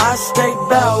straight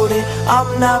bout it.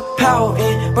 I'm not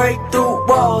pouting. Break through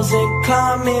walls and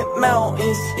climbing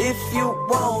mountains. If you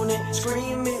want it,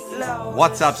 scream it loud.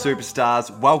 What's up,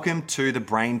 superstars? Welcome to the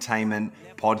Braintainment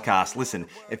podcast. Listen,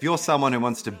 if you're someone who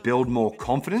wants to build more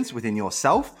confidence within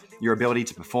yourself, your ability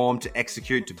to perform, to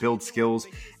execute, to build skills,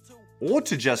 or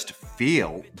to just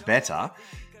feel better,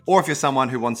 or if you're someone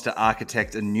who wants to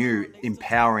architect a new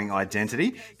empowering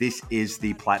identity, this is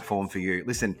the platform for you.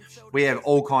 Listen, we have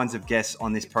all kinds of guests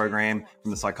on this program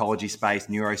from the psychology space,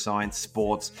 neuroscience,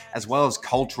 sports, as well as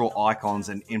cultural icons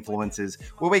and influencers,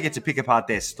 where we get to pick apart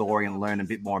their story and learn a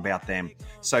bit more about them.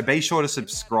 So be sure to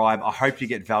subscribe. I hope you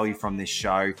get value from this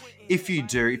show. If you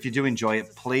do enjoy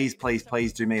it, please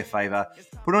do me a favor.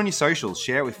 Put it on your socials,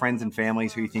 share it with friends and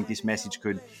families who you think this message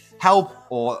could help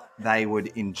or they would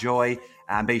enjoy.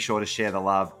 And be sure to share the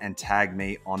love and tag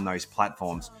me on those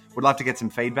platforms. Would love to get some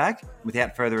feedback.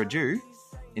 Without further ado,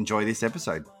 enjoy this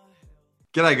episode.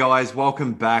 G'day guys,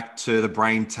 welcome back to the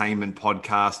Braintainment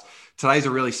podcast. Today's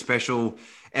a really special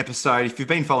episode. If you've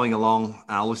been following along,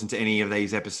 listen to any of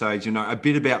these episodes, you know a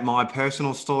bit about my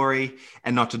personal story,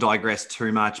 and not to digress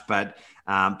too much, but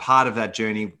part of that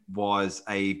journey was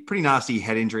a pretty nasty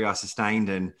head injury I sustained,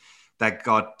 and that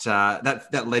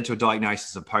led to a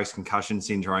diagnosis of post-concussion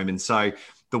syndrome. And so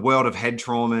the world of head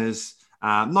traumas,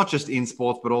 not just in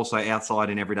sports, but also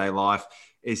outside in everyday life,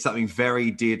 is something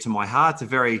very dear to my heart. It's a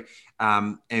very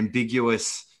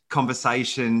ambiguous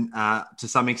conversation to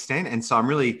some extent. And so I'm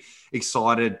really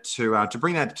excited to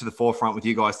bring that to the forefront with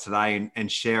you guys today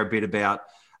and share a bit about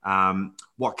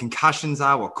what concussions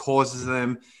are, what causes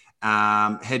them,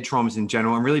 head traumas in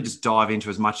general, and really just dive into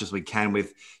as much as we can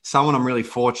with someone I'm really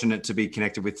fortunate to be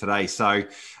connected with today. So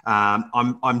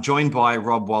I'm joined by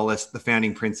Rob Wallace, the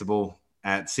founding principal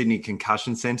at Sydney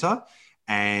Concussion Centre.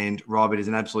 And Rob, it is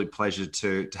an absolute pleasure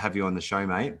to have you on the show,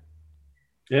 mate.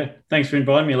 Yeah, thanks for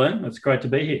inviting me, Len. It's great to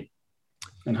be here.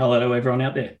 And hello to everyone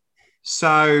out there.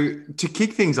 So to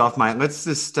kick things off, mate, let's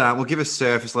just, we'll give a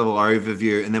surface level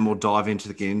overview and then we'll dive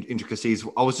into the intricacies.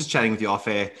 I was just chatting with you off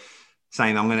air,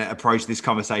 saying I'm going to approach this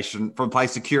conversation from a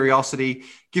place of curiosity,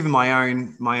 given my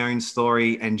own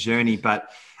story and journey. But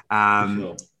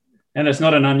sure. And it's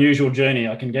not an unusual journey,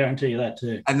 I can guarantee you that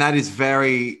too. And that is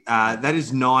that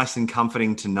is nice and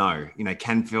comforting to know. You know,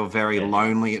 can feel very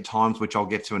lonely at times, which I'll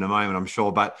get to in a moment, I'm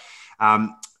sure. But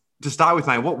to start with,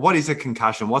 mate, what is a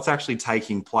concussion? What's actually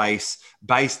taking place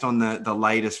based on the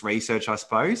latest research, I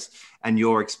suppose, and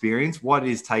your experience? What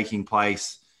is taking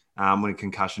place when a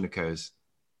concussion occurs?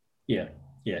 Yeah.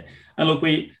 And look,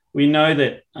 we know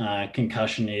that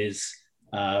concussion is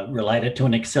related to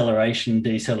an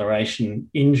acceleration-deceleration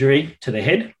injury to the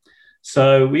head.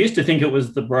 So we used to think it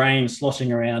was the brain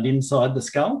sloshing around inside the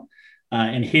skull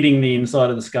and hitting the inside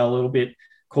of the skull a little bit,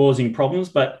 causing problems.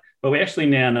 But we actually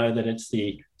now know that it's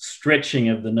the stretching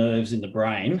of the nerves in the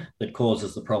brain that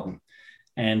causes the problem.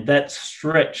 And that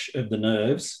stretch of the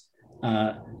nerves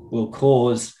will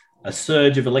cause a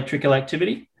surge of electrical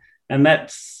activity. And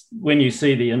that's when you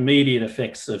see the immediate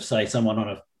effects of, say,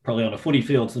 someone probably on a footy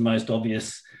field, it's the most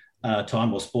obvious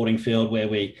time, or sporting field, where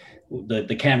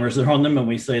the cameras are on them and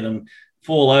we see them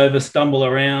fall over, stumble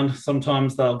around.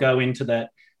 Sometimes they'll go into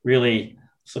that really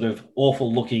sort of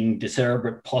awful looking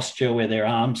decerebrate posture where their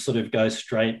arms sort of go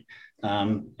straight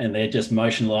and they're just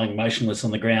lying motionless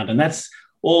on the ground. And that's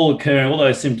all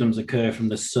those symptoms occur from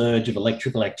the surge of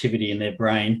electrical activity in their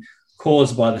brain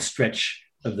caused by the stretch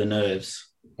of the nerves,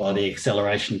 by the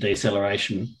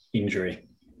acceleration-deceleration injury.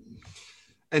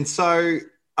 And so,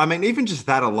 I mean, even just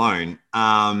that alone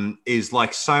is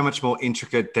like so much more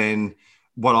intricate than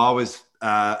what I was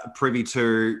privy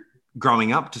to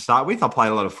growing up to start with. I played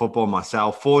a lot of football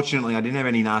myself. Fortunately, I didn't have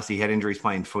any nasty head injuries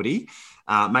playing footy.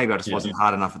 Maybe I just wasn't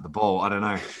hard enough at the ball. I don't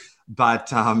know. But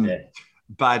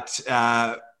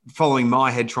following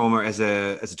my head trauma as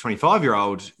a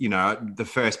 25-year-old, you know, the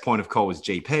first point of call was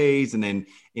GPs and then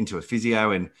into a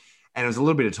physio. And it was a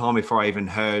little bit of time before I even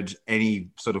heard any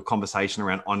sort of conversation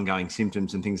around ongoing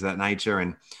symptoms and things of that nature.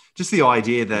 And just the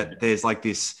idea that there's like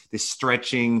this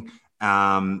stretching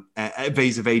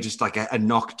vis-a-vis just like a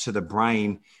knock to the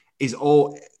brain is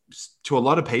all, to a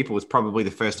lot of people, is probably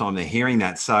the first time they're hearing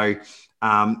that. So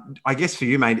I guess for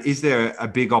you, mate, is there a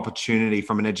big opportunity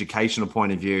from an educational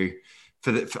point of view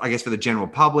for the general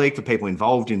public, for people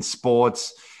involved in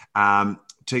sports,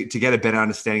 to get a better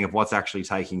understanding of what's actually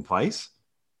taking place?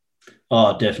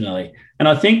 Oh, definitely. And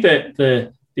I think that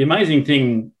the amazing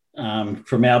thing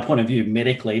from our point of view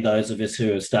medically, those of us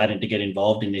who are starting to get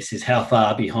involved in this, is how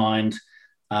far behind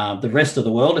the rest of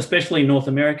the world, especially North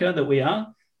America, that we are.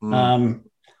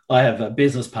 I have a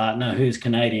business partner who's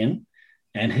Canadian,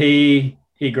 and he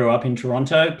grew up in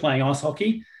Toronto playing ice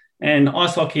hockey, And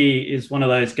ice hockey is one of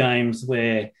those games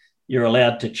where you're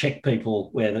allowed to check people,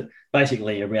 where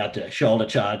basically you're allowed to shoulder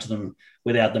charge them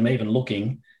without them even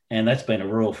looking. And that's been a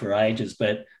rule for ages,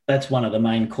 but that's one of the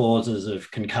main causes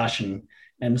of concussion.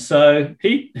 And so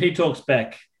he talks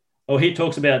about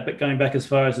going back as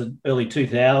far as the early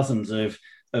 2000s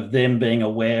of them being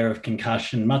aware of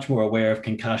concussion, much more aware of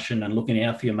concussion and looking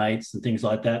out for your mates and things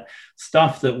like that.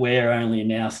 Stuff that we're only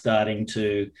now starting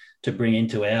to bring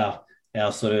into our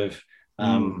sort of,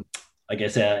 I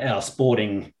guess, our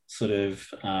sporting sort of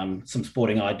some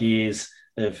sporting ideas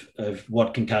of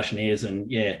what concussion is. And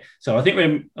yeah, so I think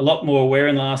we're a lot more aware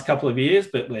in the last couple of years,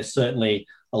 but we're certainly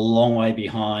a long way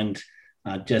behind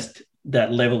just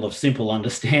that level of simple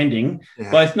understanding,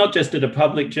 both not just at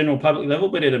a general public level,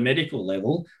 but at a medical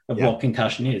level of what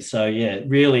concussion is. So yeah,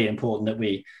 really important that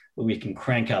we can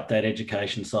crank up that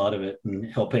education side of it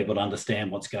and help people to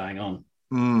understand what's going on.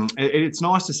 It's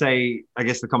nice to see, I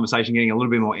guess, the conversation getting a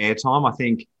little bit more airtime. I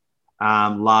think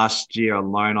last year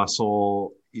alone, I saw,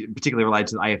 particularly related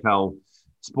to the AFL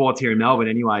sports here in Melbourne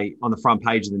anyway, on the front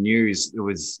page of the news, it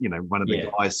was, one of the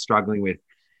guys struggling with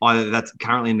either that's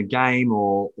currently in the game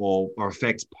or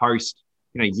effects post,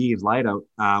 years later, which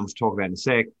we'll talk about in a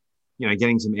sec,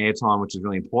 getting some airtime, which is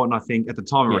really important. I think at the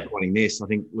time of recording this, I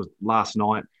think it was last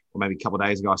night or maybe a couple of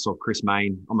days ago, I saw Chris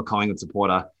Mayne. I'm a Collingwood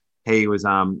supporter. He was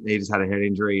he just had a head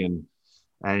injury and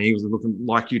he was looking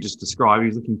like you just described. He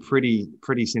was looking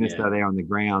pretty sinister there on the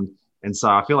ground. And so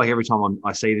I feel like every time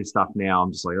I see this stuff now,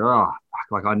 I'm just like,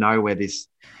 like I know where this,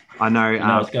 I know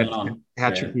what's going on.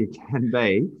 How tricky it can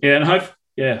be. Yeah,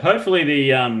 and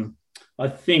hopefully I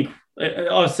think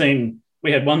I've seen,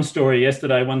 we had one story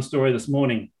yesterday, one story this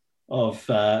morning of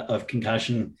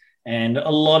concussion, and a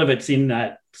lot of it's in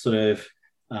that sort of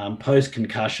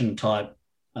post-concussion type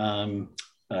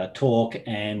talk,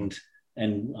 and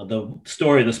the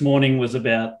story this morning was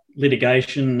about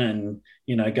litigation and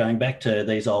going back to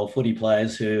these old footy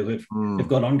players who have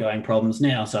got ongoing problems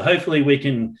now. So hopefully we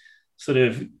can sort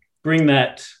of bring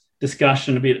that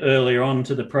discussion a bit earlier on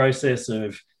to the process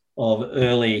of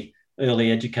early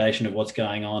education of what's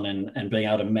going on and being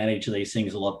able to manage these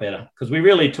things a lot better, because we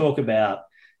really talk about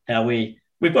how we've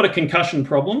got a concussion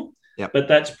problem. Yep. But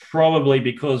that's probably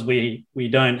because we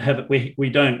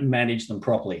don't manage them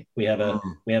properly. We have a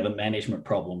management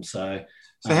problem. So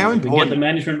how important, if we get the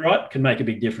management right, can make a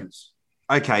big difference.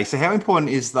 Okay, so how important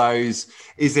is those?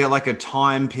 Is there like a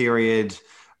time period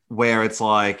where it's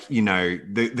like,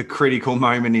 the critical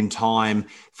moment in time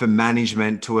for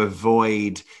management to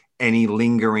avoid any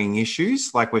lingering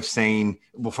issues, like we've seen,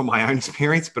 well, from my own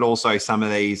experience, but also some of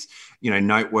these,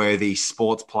 noteworthy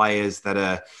sports players that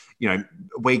are,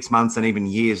 weeks, months, and even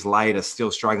years later still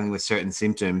struggling with certain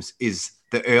symptoms? Is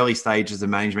the early stages of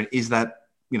management, is that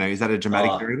a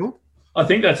dramatic variable? I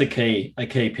think that's a key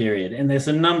period. And there's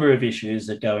a number of issues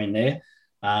that go in there.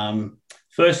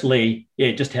 Firstly,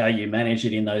 just how you manage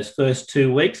it in those first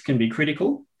 2 weeks can be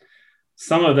critical.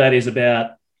 Some of that is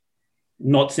about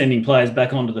not sending players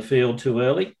back onto the field too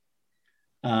early.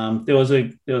 There was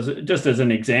just as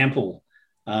an example,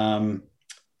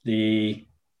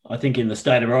 I think in the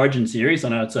State of Origin series, I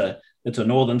know it's a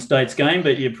Northern States game,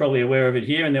 but you're probably aware of it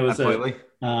here. And there was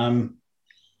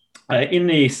in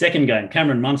the second game,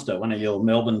 Cameron Munster, one of your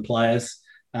Melbourne players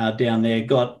down there,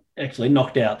 got actually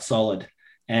knocked out solid,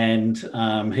 and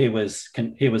he was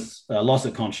loss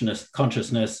of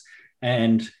consciousness,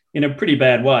 and in a pretty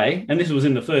bad way. And this was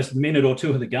in the first minute or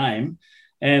two of the game,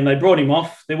 and they brought him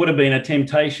off. There would have been a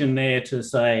temptation there to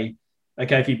say,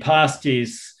 okay, if he passed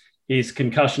his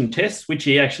concussion test, which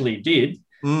he actually did,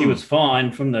 he was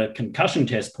fine from the concussion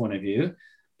test point of view,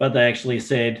 but they actually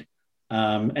said,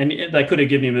 and they could have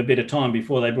given him a bit of time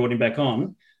before they brought him back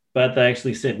on, but they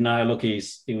actually said, no, look, he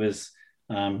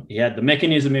had the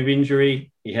mechanism of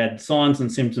injury, he had signs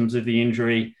and symptoms of the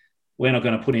injury. We're not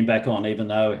going to put him back on, even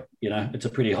though, it's a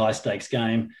pretty high stakes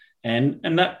game.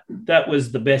 And that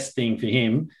was the best thing for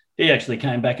him. He actually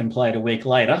came back and played a week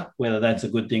later. Whether that's a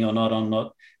good thing or not, I'm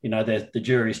not, the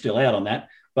jury's still out on that.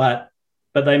 But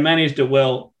they managed it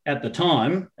well at the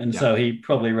time. And so he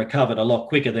probably recovered a lot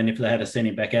quicker than if they had to send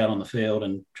him back out on the field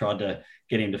and tried to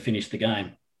get him to finish the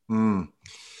game.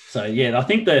 So, I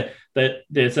think that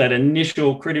there's that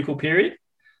initial critical period,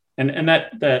 and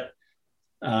that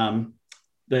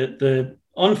the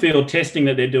on-field testing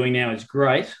that they're doing now is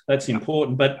great. That's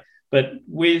important. But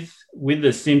with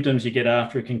the symptoms you get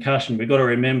after a concussion, we've got to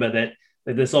remember that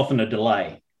there's often a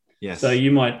delay. Yes. So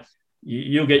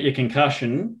you'll get your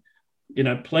concussion.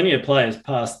 Plenty of players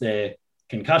pass their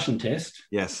concussion test.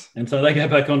 Yes. And so they go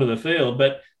back onto the field,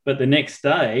 but the next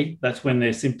day, that's when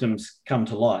their symptoms come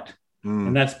to light.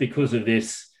 And that's because of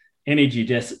this energy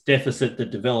deficit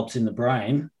that develops in the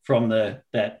brain from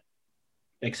that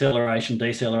acceleration,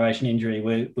 deceleration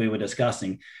injury we were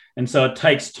discussing. And so it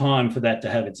takes time for that to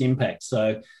have its impact.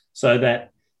 So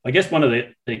that, I guess, one of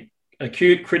the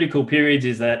acute critical periods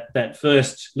is that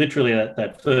first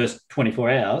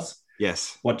 24 hours.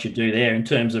 Yes. What you do there in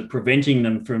terms of preventing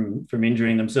them from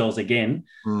injuring themselves again.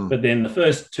 But then the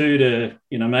first 2 to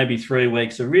maybe 3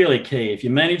 weeks are really key. If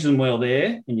you manage them well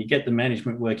there and you get the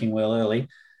management working well early,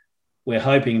 we're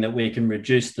hoping that we can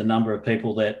reduce the number of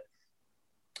people that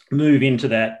move into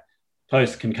that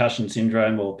post-concussion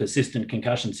syndrome or persistent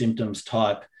concussion symptoms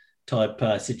type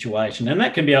situation. And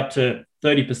that can be up to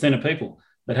 30% of people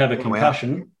that have a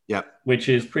concussion, which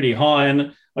is pretty high.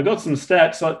 And I got some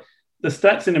stats. The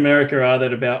stats in America are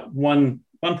that about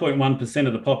 1.1%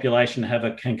 of the population have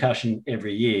a concussion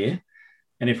every year.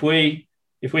 And if we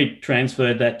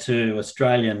transferred that to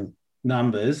Australian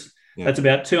numbers, that's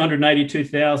about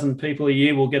 282,000 people a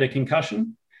year will get a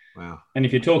concussion. Wow. And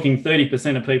if you're talking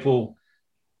 30% of people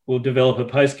will develop a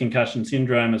post-concussion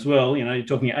syndrome as well, you're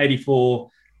talking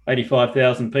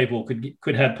 85,000 people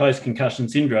could have post-concussion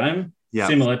syndrome,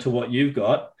 similar to what you've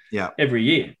got every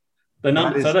year. So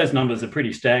those numbers are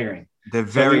pretty staggering. They're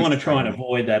very. So we want to try and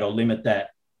avoid that or limit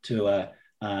that to a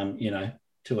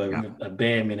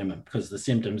bare minimum, because the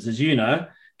symptoms, as you know,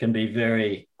 can be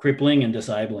very crippling and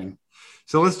disabling.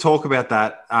 So let's talk about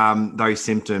that. Those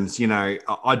symptoms. I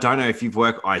don't know if you've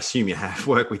worked. I assume you have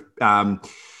worked with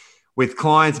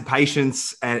clients and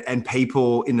patients and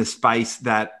people in the space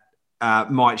that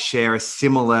might share a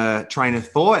similar train of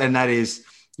thought, and that is,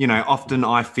 often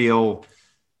I feel.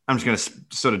 I'm just going to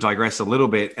sort of digress a little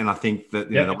bit, and I think that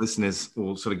the listeners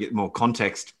will sort of get more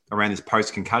context around this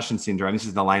post-concussion syndrome. This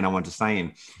is the lane I want to stay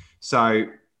in. So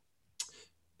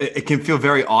it can feel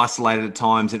very isolated at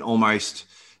times, and almost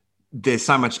there's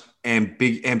so much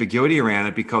ambiguity around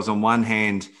it, because on one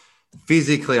hand,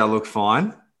 physically I look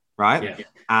fine, right? Yeah.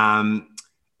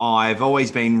 I've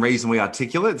always been reasonably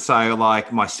articulate, so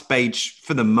like my speech,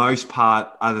 for the most part,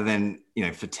 other than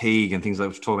fatigue and things like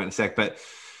we'll talk about in a sec, but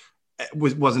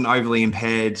wasn't overly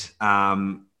impaired.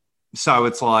 So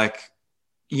it's like,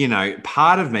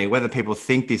 part of me, whether people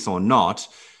think this or not,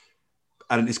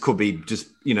 and this could be just,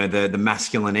 the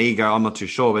masculine ego, I'm not too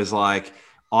sure, but it's like,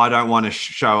 I don't want to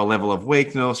show a level of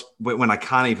weakness when I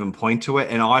can't even point to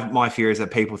it. And my fear is that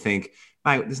people think,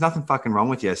 mate, there's nothing fucking wrong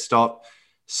with you. Stop,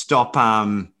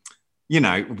 whinging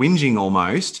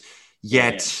almost.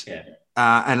 Yet,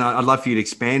 and I'd love for you to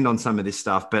expand on some of this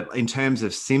stuff, but in terms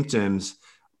of symptoms,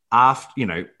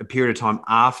 after, a period of time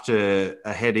after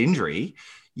a head injury,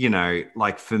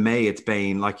 like for me, it's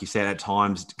been, like you said, at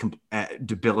times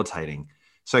debilitating.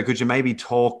 So could you maybe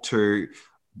talk to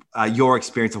your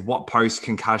experience of what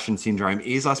post-concussion syndrome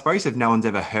is, I suppose, if no one's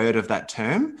ever heard of that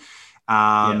term,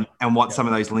 and what some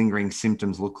of those lingering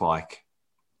symptoms look like?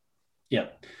 Yeah.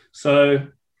 So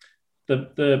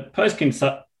the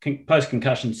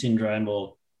post-concussion syndrome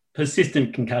or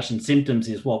persistent concussion symptoms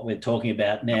is what we're talking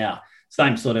about now.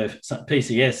 Same sort of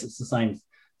PCS, it's the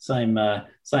same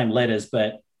letters,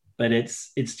 but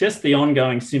it's just the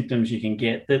ongoing symptoms you can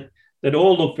get that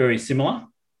all look very similar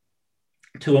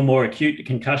to a more acute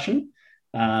concussion.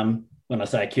 When I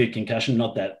say acute concussion,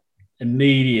 not that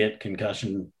immediate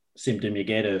concussion symptom you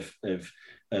get of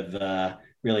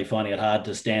really finding it hard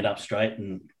to stand up straight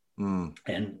and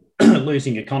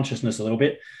losing your consciousness a little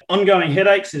bit. Ongoing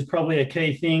headaches is probably a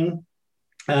key thing.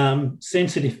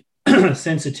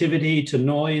 Sensitivity to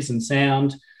noise and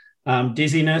sound,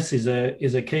 dizziness is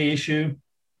a key issue.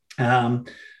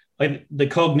 The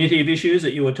cognitive issues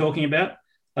that you were talking about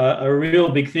are a real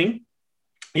big thing.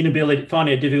 Inability,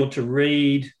 finding it difficult to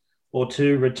read or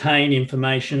to retain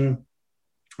information.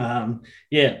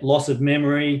 Loss of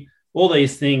memory. All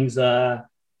these things are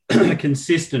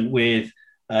consistent with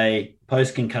a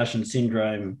post-concussion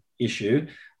syndrome issue,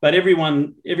 but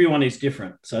everyone is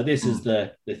different. So this is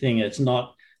the thing. It's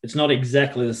not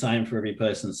exactly the same for every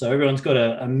person. So everyone's got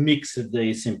a mix of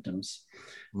these symptoms.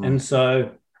 And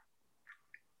so,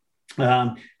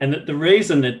 and the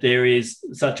reason that there is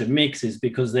such a mix is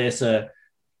because there's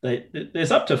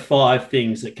up to 5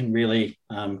 things that can really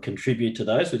contribute to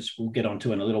those, which we'll get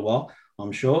onto in a little while,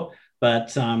 I'm sure.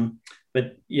 But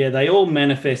they all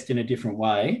manifest in a different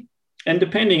way, and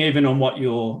depending even on what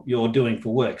you're doing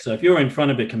for work. So if you're in front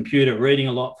of a computer reading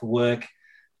a lot for work,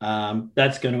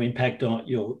 that's going to impact on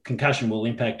your concussion, will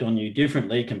impact on you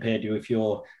differently compared to if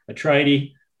you're a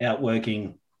tradie out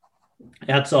working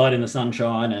outside in the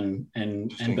sunshine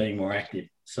and being more active.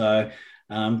 So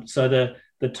the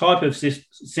type of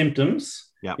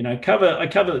symptoms, I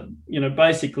cover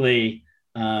basically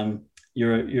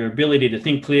your ability to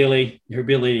think clearly, your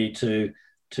ability to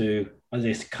I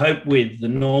guess cope with the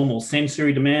normal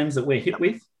sensory demands that we're hit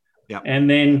with. Yep. And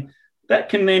then that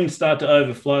can then start to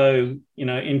overflow,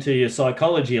 into your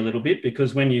psychology a little bit,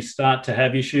 because when you start to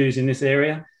have issues in this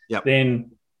area,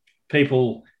 then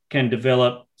people can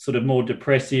develop sort of more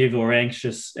depressive or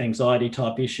anxiety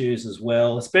type issues as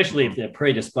well, especially if they're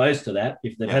predisposed to that.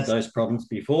 If they've had those problems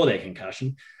before their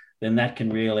concussion, then that can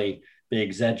really be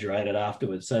exaggerated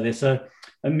afterwards. So there's a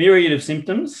myriad of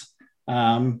symptoms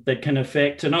that can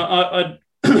affect, and I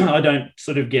don't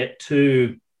sort of get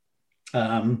too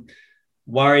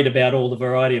worried about all the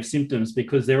variety of symptoms,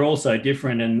 because they're all so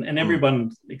different, and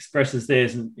everyone expresses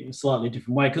theirs in a slightly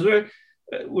different way, because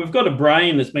we've got a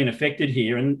brain that's been affected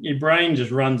here, and your brain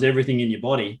just runs everything in your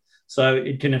body, so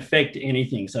it can affect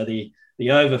anything. So the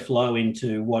overflow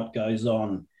into what goes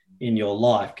on in your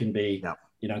life can be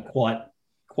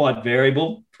quite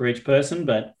variable for each person,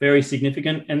 but very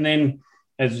significant. And then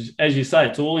as you say,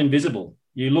 it's all invisible.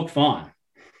 You look fine.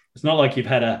 It's not like you've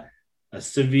had a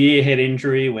severe head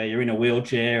injury where you're in a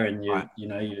wheelchair and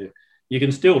you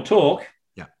can still talk.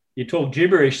 Yeah. You talk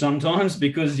gibberish sometimes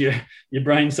because your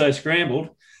brain's so scrambled.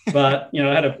 But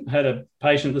I had a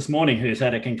patient this morning who's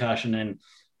had a concussion,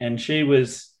 and she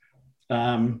was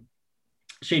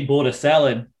she bought a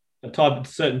salad,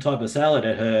 certain type of salad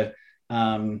at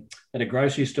a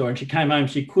grocery store, and she came home.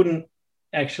 She couldn't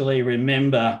actually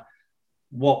remember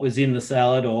what was in the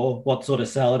salad or what sort of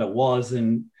salad it was,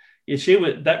 and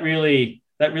that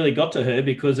really got to her,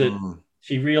 because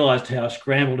she realised how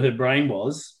scrambled her brain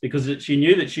was, because she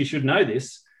knew that she should know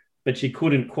this, but she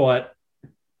couldn't quite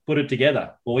put it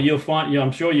together. Or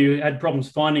I'm sure you had problems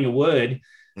finding a word.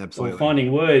 Absolutely. Or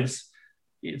finding words.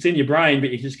 It's in your brain, but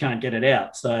you just can't get it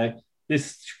out. So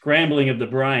this scrambling of the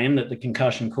brain that the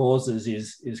concussion causes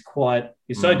is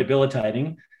so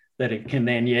debilitating that it can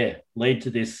then lead to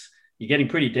this. You're getting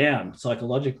pretty down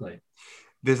psychologically.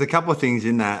 There's a couple of things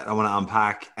in that I want to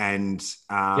unpack. And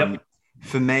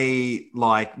for me,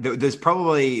 like there's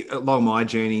probably along my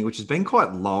journey, which has been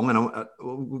quite long, and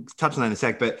we'll touch on that in a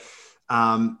sec, but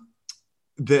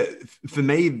for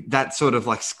me, that sort of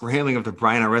like scrambling of the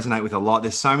brain, I resonate with a lot.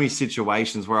 There's so many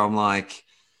situations where I'm like,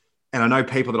 and I know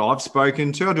people that I've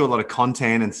spoken to, I do a lot of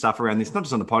content and stuff around this, not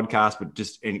just on the podcast, but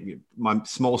just in my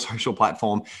small social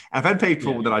platform. And I've had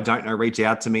people that I don't know reach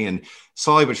out to me, and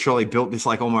slowly but surely built this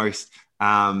like almost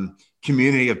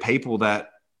community of people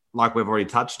that, like we've already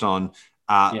touched on,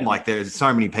 like there's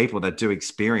so many people that do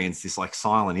experience this like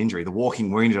silent injury, the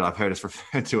walking wounded, I've heard us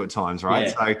refer to at times,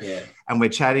 right? And we're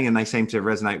chatting and they seem to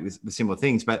resonate with similar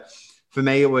things. But for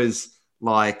me, it was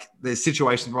like there's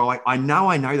situations where I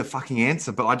know the fucking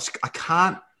answer, but I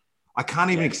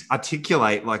can't even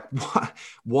articulate like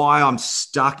why I'm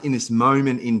stuck in this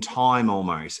moment in time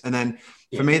almost. And then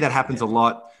for me, that happens a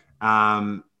lot.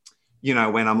 When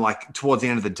I'm like towards the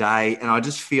end of the day and I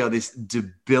just feel this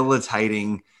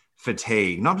debilitating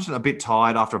fatigue, not just a bit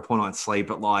tired after a poor night's sleep,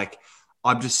 but like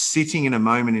I'm just sitting in a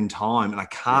moment in time and I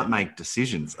can't make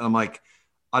decisions. And I'm like,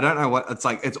 I don't know what it's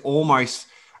like. It's almost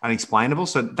unexplainable.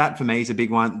 So that for me is a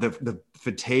big one. The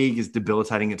fatigue is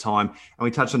debilitating at time. And we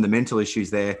touched on the mental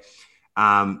issues there.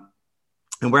 And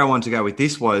where I wanted to go with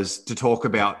this was to talk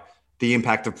about the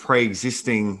impact of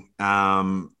pre-existing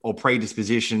or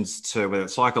predispositions to whether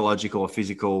it's psychological or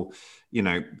physical,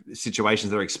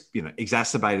 situations that are,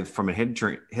 exacerbated from a head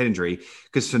injury.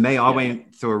 Because for me, I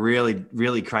went through a really,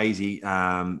 really crazy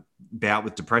bout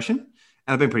with depression. And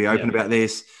I've been pretty open about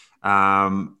this.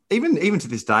 Even to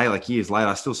this day, like years later,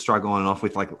 I still struggle on and off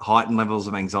with like heightened levels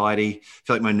of anxiety. I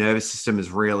feel like my nervous system is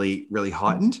really, really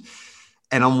heightened.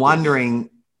 And I'm wondering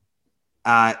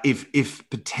if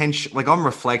potential, like on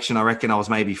reflection, I reckon I was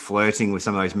maybe flirting with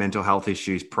some of those mental health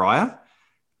issues prior.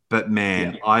 But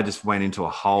man, I just went into a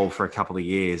hole for a couple of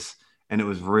years and it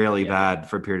was really bad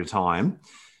for a period of time.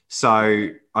 So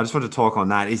I just want to talk on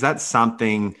that. Is that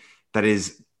something that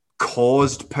is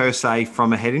caused per se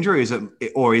from a head injury?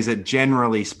 Or is it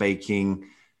generally speaking,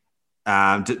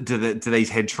 do these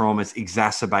head traumas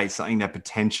exacerbate something that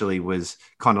potentially was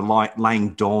kind of like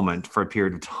laying dormant for a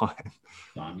period of time?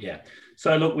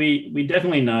 So look, we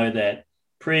definitely know that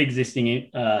pre-existing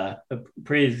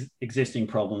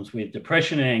problems with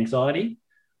depression and anxiety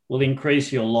will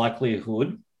increase your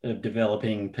likelihood of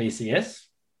developing PCS.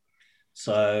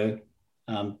 So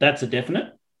that's a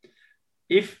definite.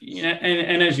 If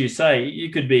and as you say, you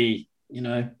could be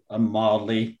a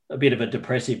bit of a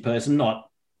depressive person, not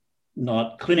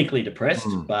clinically depressed,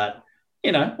 but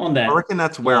on that I reckon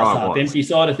that's where I was. Empty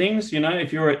side of things.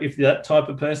 If you're that type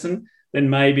of person, then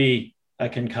maybe a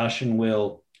concussion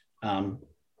will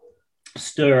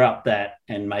stir up that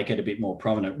and make it a bit more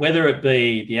prominent, whether it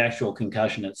be the actual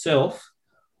concussion itself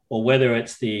or whether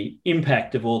it's the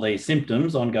impact of all these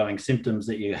symptoms, ongoing symptoms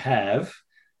that you have.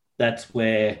 That's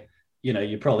where,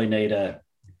 you probably need a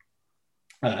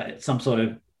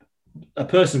person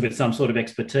with some sort of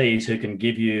expertise who can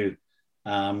give you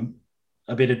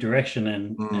a bit of direction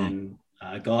and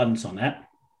guidance on that.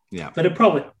 Yeah. But it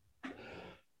probably,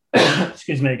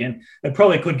 excuse me again, it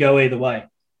probably could go either way.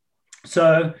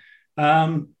 So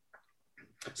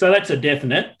that's a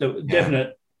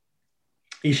definite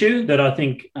issue that I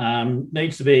think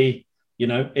needs to be,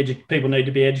 people need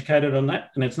to be educated on that.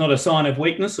 And it's not a sign of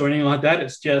weakness or anything like that.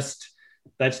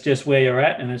 That's just where you're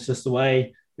at, and it's just the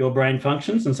way your brain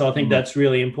functions. And so I think that's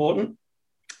really important.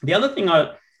 The other thing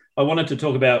I wanted to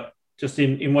talk about, just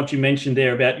in what you mentioned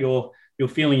there about your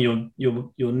feeling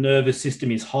your nervous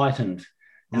system is heightened.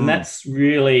 And that's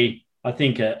really, I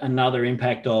think, another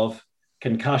impact of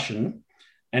concussion.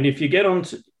 And if you get on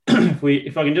to,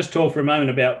 if I can just talk for a moment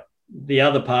about the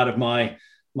other part of my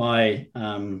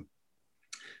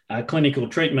clinical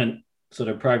treatment sort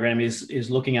of program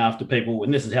is looking after people,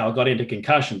 and this is how I got into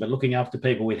concussion, but looking after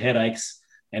people with headaches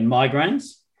and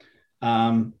migraines.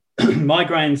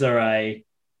 Migraines are a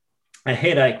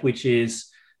headache which is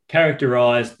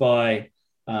characterized by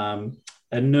a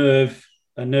nerve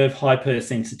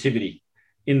hypersensitivity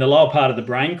in the lower part of the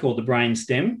brain called the brain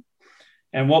stem.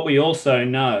 And what we also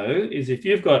know is if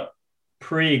you've got a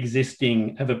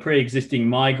pre-existing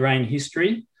migraine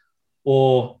history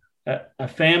or a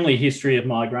family history of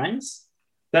migraines,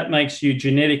 that makes you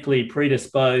genetically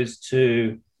predisposed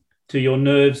to your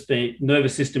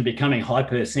nervous system becoming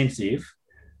hypersensitive.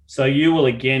 So you will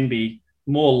again be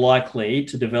more likely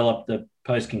to develop the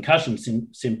post-concussion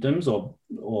symptoms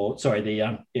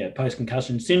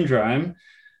post-concussion syndrome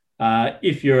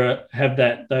if you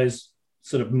have those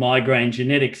sort of migraine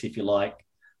genetics, if you like,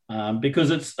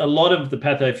 because it's a lot of the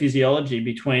pathophysiology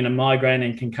between a migraine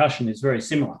and concussion is very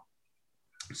similar.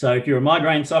 So if you're a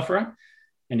migraine sufferer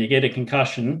and you get a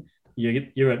concussion,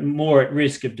 you're more at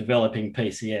risk of developing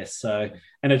PCS. So,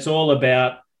 and it's all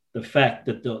about the fact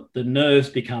that the nerves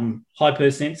become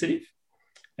hypersensitive,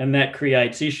 and that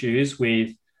creates issues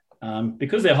with,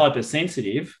 because they're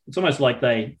hypersensitive, it's almost like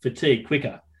they fatigue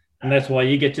quicker. And that's why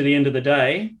you get to the end of the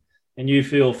day and you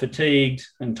feel fatigued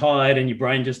and tired and your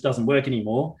brain just doesn't work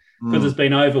anymore because it's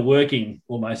been overworking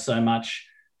almost so much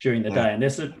during the day. And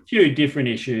there's a few different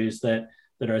issues that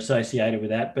are associated with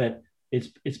that, but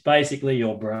it's basically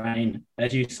your brain,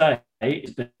 as you say,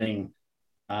 is being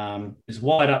is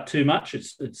wired up too much.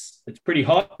 It's pretty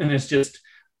hot and it's just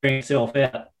bringing itself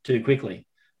out too quickly.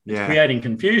 It's creating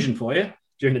confusion for you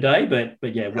during the day, but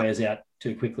wears out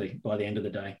too quickly by the end of the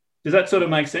day. Does that sort of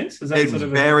make sense? It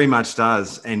very much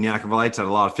does, and I can relate to it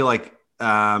a lot. I feel like,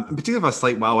 particularly if I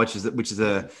sleep well, which is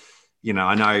a,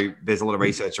 I know there's a lot of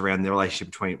research around the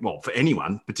relationship between, well, for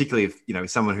anyone, particularly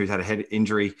if someone who's had a head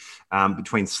injury,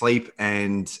 between sleep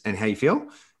and how you feel.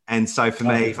 And so for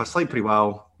me, if I sleep pretty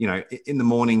well, in the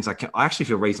mornings, I actually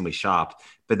feel reasonably sharp,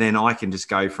 but then I can just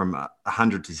go from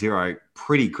 100 to 0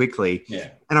 pretty quickly.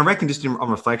 Yeah. And I reckon just on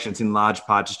reflection, it's in large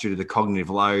part just due to the cognitive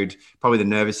load, probably the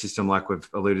nervous system, like we've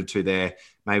alluded to there,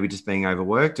 maybe just being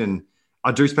overworked. And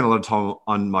I do spend a lot of time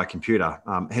on my computer,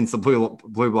 hence the blue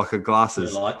blocker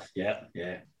glasses. Blue lights, yeah.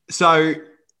 So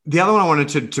the other one I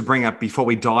wanted to bring up before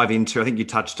we dive into, I think you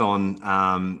touched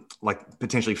on like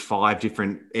potentially 5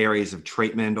 different areas of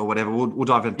treatment or whatever. We'll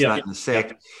dive into that in a sec.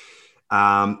 Yep.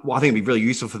 Well, I think it'd be really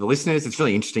useful for the listeners. It's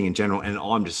really interesting in general. And I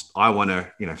want to,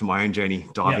 for my own journey,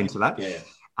 dive into that. Yeah.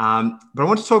 But I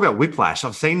want to talk about whiplash.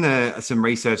 I've seen some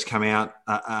research come out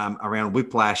around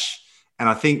whiplash. And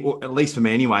I think, at least for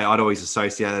me anyway, I'd always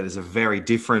associate it as a very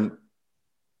different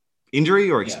injury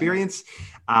or experience.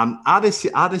 Yeah. Are there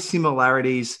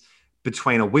similarities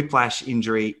between a whiplash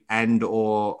injury and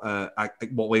or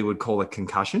what we would call a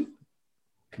concussion?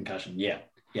 Concussion, yeah.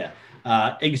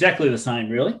 Exactly the same,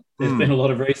 really. There's been a lot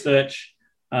of research.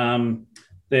 We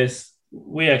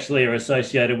actually are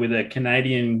associated with a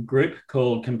Canadian group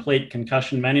called Complete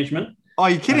Concussion Management. Oh,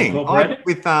 you're kidding?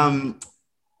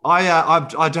 I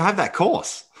have that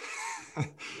course.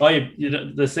 Oh,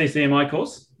 the CCMI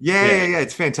course? Yeah.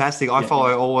 It's fantastic. I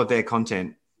follow all of their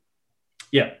content.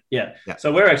 Yeah.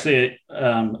 So we're actually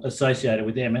associated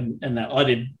with them, and that I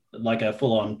did like a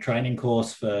full-on training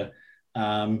course for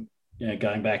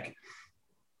going back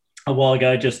a while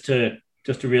ago, just to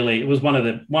really, it was one of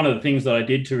the things that I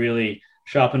did to really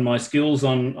sharpen my skills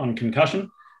on concussion,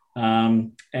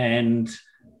 and I'm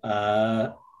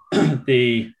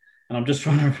just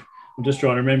trying to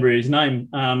remember his name.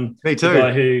 Me too. The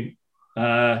guy who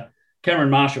Cameron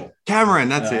Marshall. Cameron,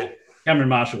 that's it. Cameron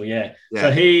Marshall, yeah. Yeah.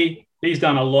 So he's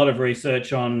done a lot of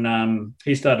research on.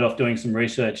 He started off doing some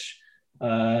research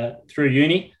through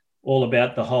uni, all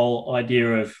about the whole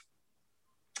idea of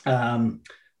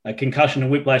a concussion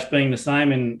and whiplash being the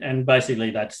same, and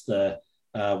basically that's the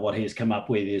what he's come up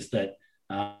with is that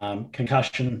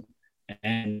concussion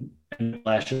and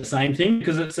whiplash are the same thing,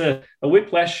 because it's a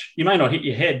whiplash. You may not hit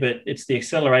your head, but it's the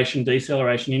acceleration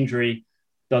deceleration injury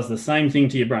does the same thing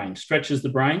to your brain, stretches the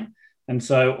brain, and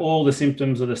so all the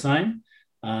symptoms are the same.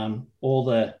 A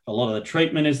lot of the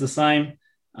treatment is the same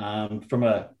from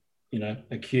a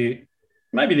acute.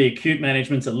 Maybe the acute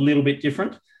management's a little bit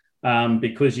different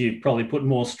because you've probably put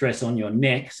more stress on your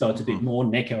neck, so it's a bit more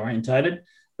neck orientated.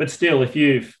 But still, if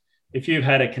you've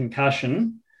had a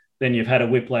concussion, then you've had a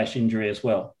whiplash injury as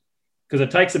well, because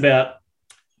it takes about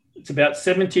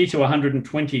 70 to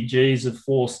 120 Gs of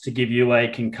force to give you a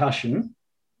concussion.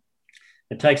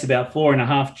 It takes about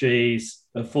 4.5 Gs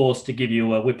of force to give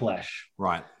you a whiplash.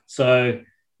 Right. So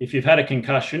if you've had a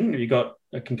concussion, you've got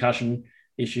a concussion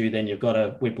issue, then you've got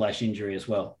a whiplash injury as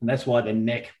well. And that's why the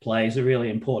neck plays a really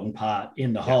important part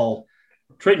in the whole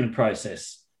treatment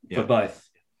process for both.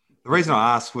 The reason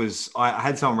I asked was I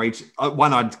had someone reach,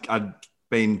 one, I'd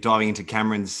been diving into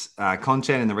Cameron's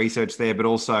content and the research there, but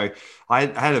also I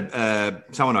had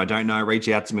someone I don't know reach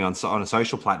out to me on a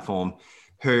social platform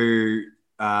who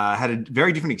had a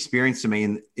very different experience to me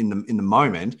in the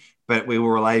moment, but we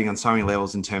were relating on so many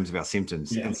levels in terms of our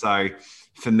symptoms. Yeah. And so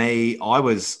for me, I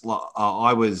don't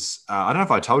know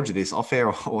if I told you this off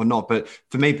air or not, but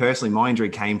for me personally, my injury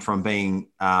came from being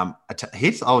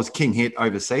hit. I was king hit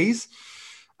overseas.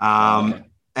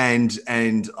 And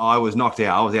I was knocked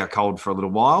out. I was out cold for a little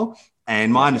while.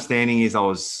 And my understanding is I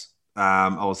was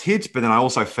hit, but then I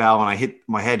also fell and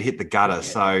my head hit the gutter.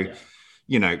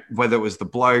 Whether it was the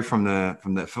blow from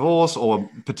the force or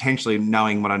potentially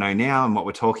knowing what I know now and what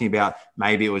we're talking about,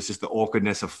 maybe it was just the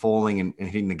awkwardness of falling and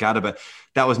hitting the gutter. But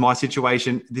that was my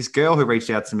situation. This girl who reached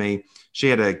out to me, she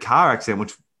had a car accident,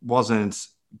 which wasn't,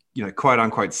 quote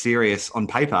unquote serious on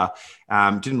paper.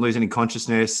 Didn't lose any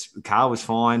consciousness. The car was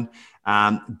fine.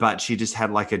 But she just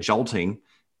had like a jolting,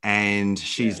 and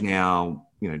she's now,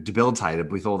 debilitated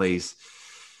with all these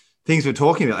things we're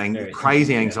talking about,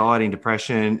 crazy anxiety and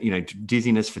depression,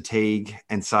 dizziness, fatigue.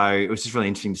 And so it was just really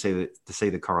interesting to see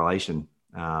the correlation.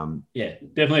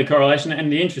 Definitely a correlation.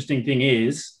 And the interesting thing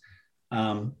is,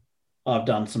 I've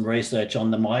done some research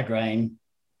on the migraine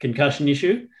concussion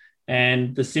issue,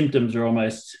 and the symptoms are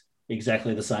almost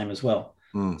exactly the same as well.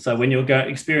 So when you're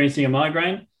experiencing a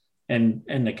migraine and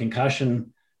the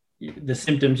concussion, the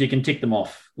symptoms, you can tick them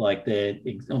off, like they're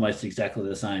almost exactly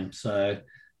the same. So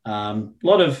a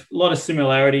lot of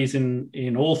similarities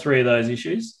in all three of those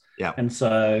issues. Yeah. And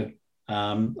so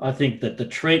I think that the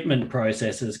treatment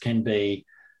processes can be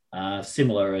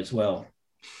similar as well.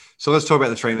 So let's talk about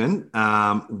the treatment.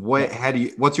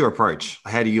 What's your approach?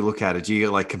 How do you look at it? Do you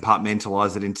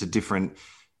compartmentalize it into different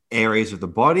areas of the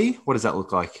body? What does that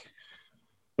look like?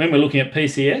 When we're looking at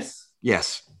PCS?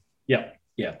 Yes.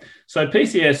 Yeah. So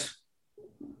PCS,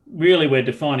 really we're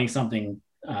defining something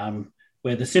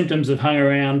where the symptoms have hung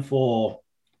around for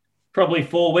probably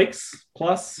 4 weeks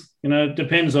plus.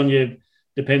 Depends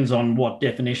on what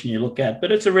definition you look at,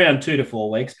 but it's around 2 to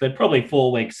 4 weeks, but probably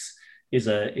 4 weeks is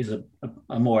a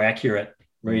more accurate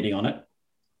reading on it.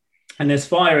 And there's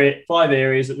five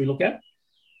areas that we look at.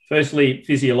 Firstly,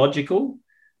 physiological.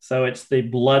 So it's the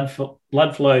blood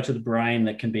flow to the brain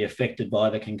that can be affected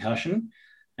by the concussion.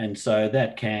 And so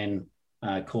that can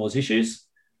cause issues.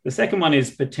 The second one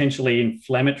is potentially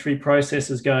inflammatory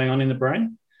processes going on in the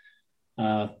brain.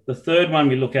 The third one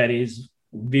we look at is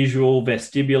visual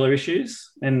vestibular issues.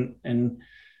 And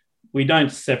we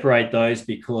don't separate those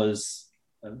because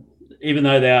even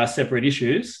though they are separate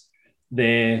issues,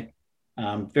 they're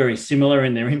very similar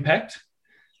in their impact.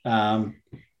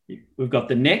 We've got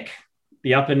the neck,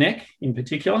 the upper neck in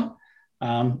particular.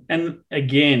 And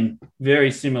again,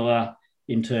 very similar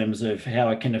in terms of how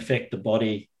it can affect the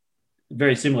body,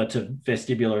 very similar to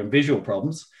vestibular and visual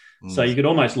problems. So you could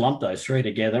almost lump those three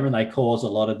together, and they cause a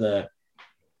lot of the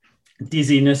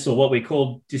dizziness, or what we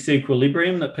call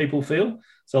disequilibrium, that people feel.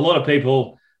 So a lot of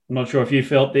people, I'm not sure if you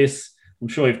felt this, I'm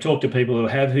sure you've talked to people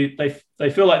who they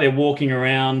feel like they're walking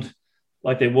around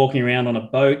on a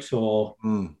boat or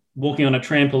walking on a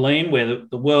trampoline, where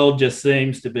the world just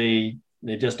seems to be,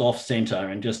 they're just off center,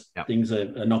 and just things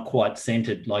are not quite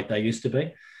centered like they used to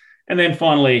be. And then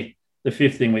finally, the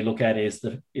fifth thing we look at is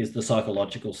the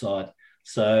psychological side.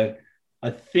 So I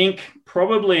think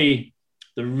probably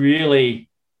the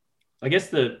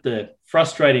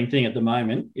frustrating thing at the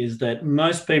moment is that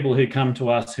most people who come to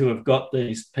us who have got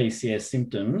these PCS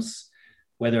symptoms,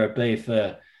 whether it be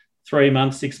for 3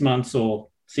 months, 6 months, or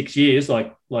 6 years,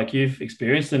 like you've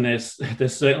experienced, and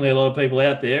there's certainly a lot of people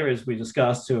out there, as we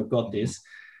discussed, who have got this,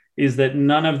 is that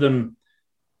none of them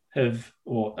have,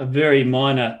 or a very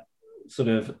minor sort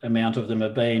of amount of them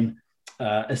have been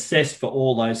assessed for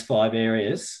all those 5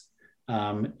 areas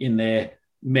in their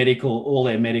all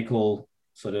their medical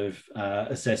sort of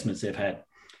assessments they've had.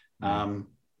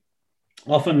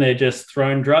 Often they're just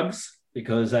thrown drugs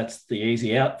because that's the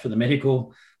easy out for the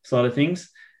medical side of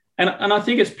things. And I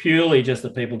think it's purely just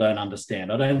that people don't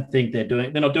understand. I don't think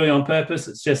they're not doing it on purpose.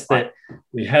 It's just that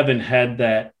we haven't had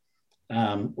that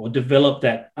or developed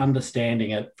that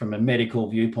understanding from a medical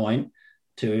viewpoint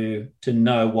to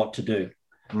know what to do.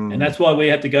 And that's why we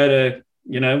had to go to,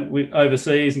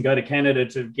 overseas and go to Canada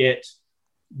to get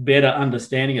better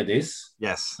understanding of this.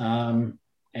 Yes. And,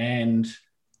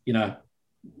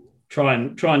 try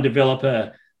and develop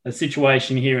a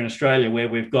situation here in Australia where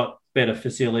we've got better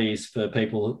facilities for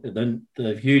people,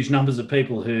 the huge numbers of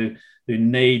people who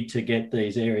need to get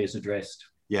these areas addressed.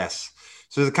 Yes.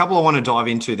 So there's a couple I want to dive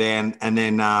into there, and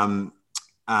then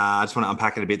I just want to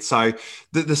unpack it a bit. So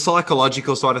the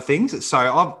psychological side of things.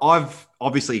 So I've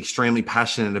obviously extremely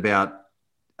passionate about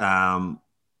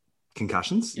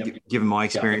concussions, given my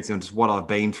experience and just what I've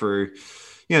been through.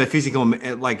 The physical,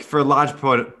 like for a large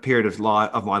period of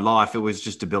my life, it was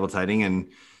just debilitating, and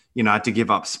I had to give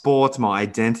up sports. My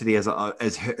identity as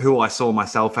who I saw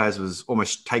myself as was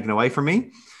almost taken away from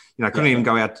me. I couldn't even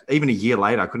go out, even a year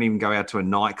later, I couldn't even go out to a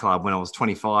nightclub when I was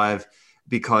 25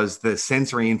 because the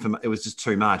sensory it was just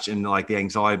too much. And like the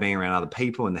anxiety being around other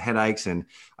people and the headaches, and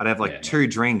I'd have like 2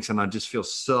 drinks and I'd just feel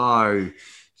so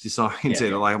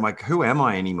disoriented. Like, I'm like, who am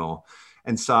I anymore?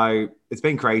 And so it's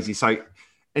been crazy. So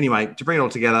anyway, to bring it all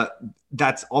together,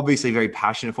 that's obviously very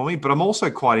passionate for me, but I'm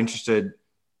also quite interested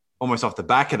almost off the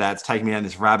back of that. It's taken me down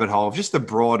this rabbit hole of just the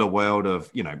broader world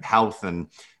of, health and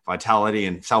vitality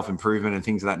and self-improvement and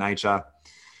things of that nature.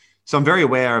 So I'm very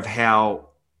aware of how,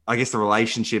 I guess, the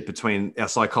relationship between our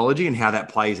psychology and how that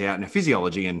plays out in our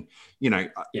physiology. And,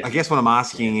 I guess what I'm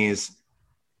asking is,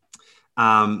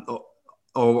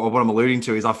 or what I'm alluding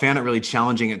to is I found it really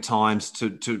challenging at times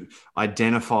to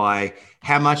identify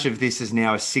how much of this is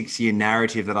now a 6-year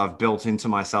narrative that I've built into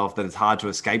myself that it's hard to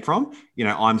escape from.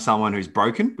 I'm someone who's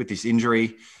broken with this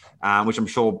injury, which I'm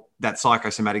sure that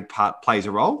psychosomatic part plays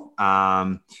a role,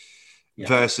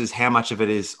 versus how much of it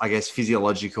is, I guess,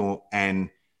 physiological and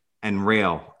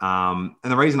real. And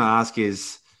the reason I ask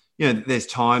is, there's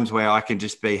times where I can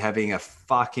just be having a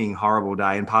fucking horrible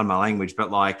day, and pardon my language,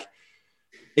 but like,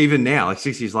 even now, like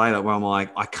 6 years later, where I'm like,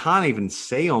 I can't even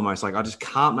see almost, like I just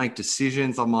can't make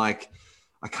decisions. I'm like,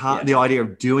 I can't, the idea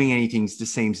of doing anything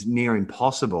just seems near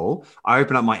impossible. I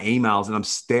open up my emails and I'm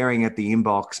staring at the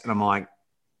inbox and I'm like,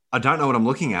 I don't know what I'm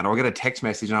looking at. Or I get a text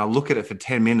message and I look at it for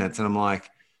 10 minutes and I'm like,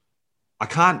 I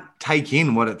can't take in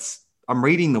I'm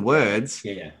reading the words,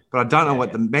 but I don't know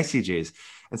what the message is.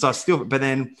 And so but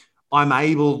then I'm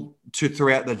able to,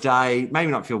 throughout the day,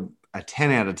 maybe not feel a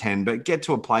 10 out of 10, but get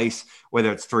to a place,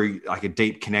 whether it's through like a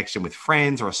deep connection with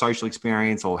friends or a social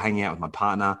experience or hanging out with my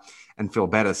partner, and feel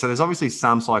better. So there's obviously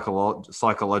some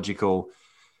psychological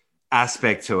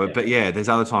aspect to it, but there's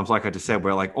other times, like I just said,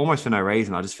 where like almost for no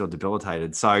reason, I just feel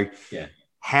debilitated. So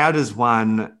how does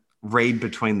one read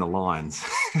between the lines?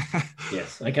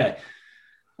 Yes. Okay.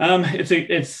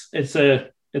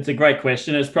 It's a great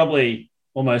question. It's probably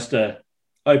almost a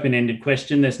open-ended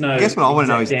question. There's no. I guess what I want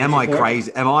to know is, am I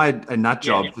crazy? Am I a nut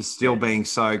job for still being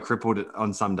so crippled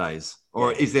on some days,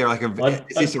 or is there like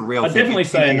is this a real thing? I'd definitely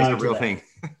say no. It's a real thing.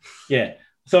 Yeah.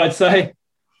 So I'd say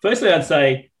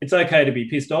it's okay to be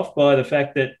pissed off by the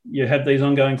fact that you have these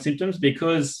ongoing symptoms,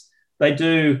 because they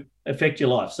do affect your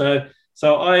life. So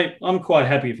I'm quite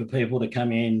happy for people to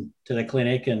come in to the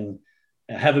clinic and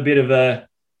have a bit of a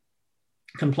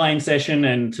complain session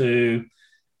and to,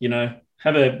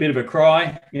 have a bit of a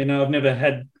cry. I've never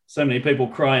had so many people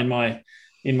cry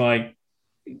in my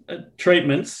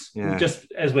treatments, just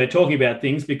as we're talking about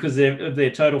things, because of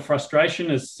their total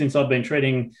frustration since I've been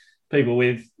treating people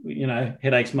with,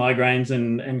 headaches, migraines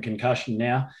and concussion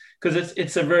now, because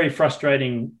it's a very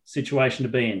frustrating situation to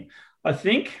be in. I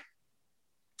think,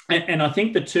 and I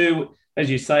think the two, as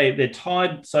you say, they're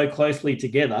tied so closely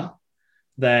together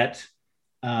that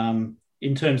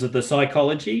in terms of the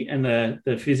psychology and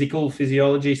the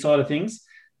physiology side of things,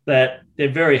 that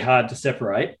they're very hard to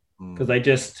separate, because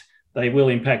they will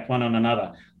impact one on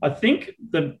another. I think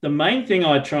the main thing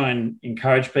I try and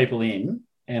encourage people in,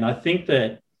 and I think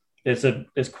that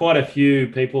there's quite a few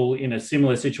people in a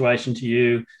similar situation to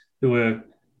you who are,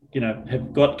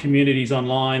 have got communities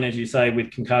online, as you say, with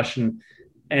concussion,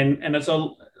 and it's a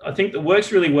I think that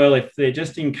works really well if they're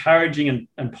just encouraging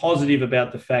and positive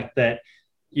about the fact that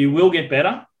you will get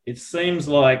better. It seems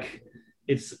like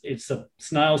it's a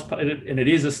snail's pace, and it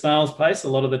is a snail's pace a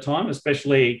lot of the time,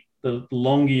 especially the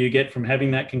longer you get from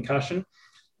having that concussion.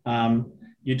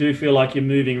 You do feel like you're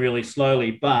moving really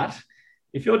slowly, but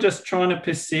if you're just trying to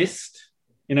persist,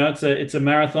 it's a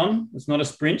marathon, it's not a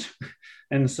sprint.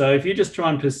 And so if you just try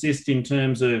and persist in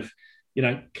terms of,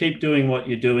 keep doing what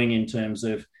you're doing in terms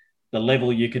of the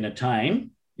level you can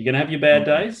attain, you're going to have your bad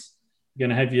days, you're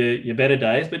going to have your better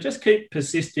days, but just keep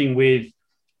persisting with,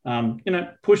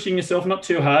 pushing yourself, not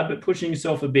too hard, but pushing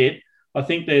yourself a bit. I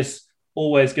think there's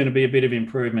always going to be a bit of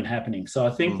improvement happening. So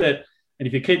I think that, and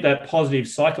if you keep that positive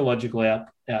psychological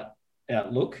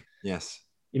outlook, yes,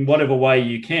 in whatever way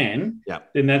you can,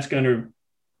 then that's going to,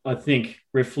 I think,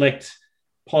 reflect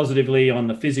positively on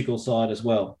the physical side as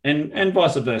well, and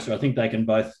vice versa. I think they can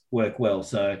both work well.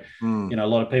 So, a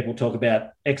lot of people talk about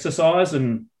exercise,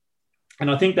 and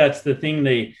I think that's the thing.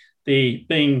 The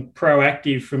being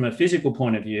proactive from a physical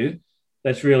point of view,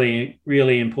 that's really,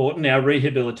 really important. Our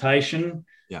rehabilitation,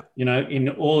 in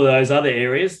all of those other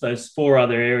areas, those 4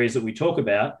 other areas that we talk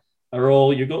about, are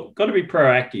all, you've got to be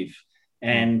proactive,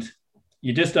 and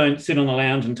you just don't sit on the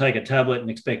lounge and take a tablet and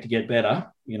expect to get better.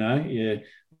 You're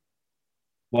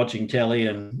watching telly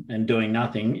and doing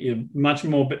nothing. You're much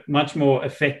more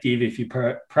effective if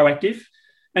you're proactive.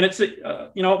 And it's,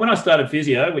 when I started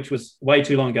physio, which was way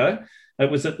too long ago, it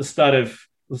was at the start of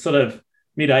the sort of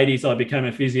mid 80s, I became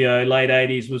a physio. Late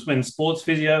 80s was when sports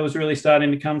physio was really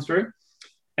starting to come through.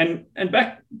 And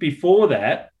back before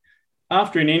that,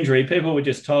 after an injury, people were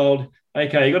just told,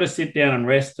 okay, you got to sit down and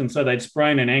rest. And so they'd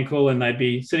sprain an ankle and they'd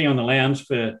be sitting on the lounge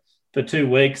for 2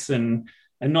 weeks and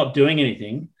not doing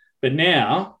anything. But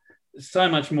now, so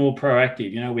much more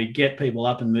proactive. We get people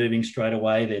up and moving straight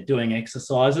away. They're doing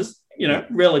exercises,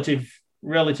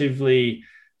 relatively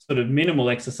sort of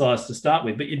minimal exercise to start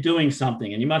with, but you're doing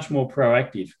something and you're much more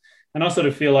proactive. And I sort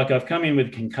of feel like I've come in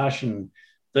with concussion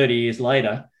 30 years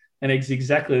later, and it's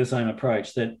exactly the same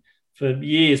approach that for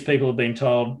years people have been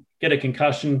told, get a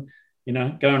concussion,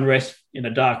 go and rest in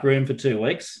a dark room for 2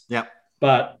 weeks. Yeah.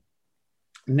 But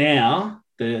now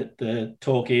the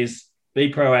talk is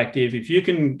be proactive. If you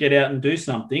can get out and do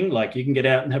something, like you can get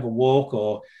out and have a walk,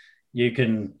 or you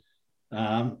can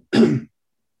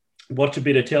watch a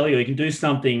bit of telly, or you can do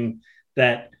something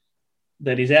that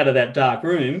is out of that dark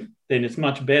room, then it's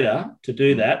much better to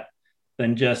do that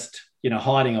than just,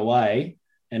 hiding away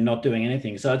and not doing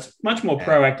anything. So it's much more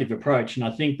proactive approach. And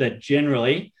I think that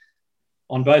generally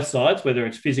on both sides, whether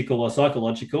it's physical or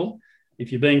psychological,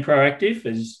 if you're being proactive,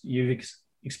 as you've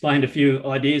explained a few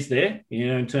ideas there,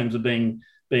 in terms of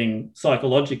being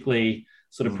psychologically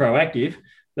sort of proactive,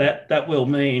 that will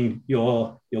mean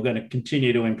you're going to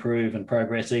continue to improve and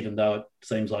progress, even though it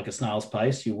seems like a snail's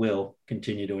pace, you will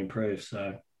continue to improve.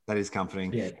 So that is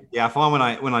comforting. Yeah. I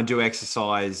find when I do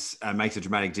exercise, it makes a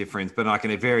dramatic difference, but I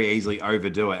can very easily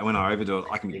overdo it. And when I overdo it,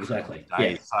 I can be exactly.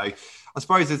 Yeah. So I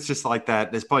suppose it's just like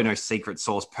that. There's probably no secret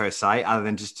sauce per se, other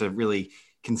than just to really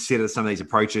consider some of these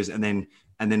approaches, and then,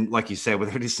 like you said,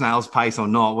 whether it is snail's pace or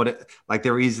not,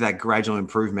 there is that gradual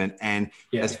improvement. And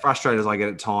as frustrated as I get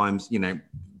at times,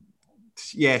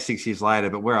 6 years later,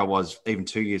 but where I was even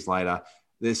 2 years later,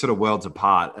 they're sort of worlds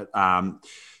apart.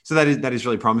 So that is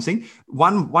really promising.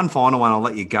 One final one, I'll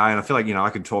let you go. And I feel like, I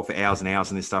could talk for hours and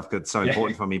hours on this stuff because it's so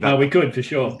important for me. But we could for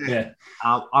sure. Yeah.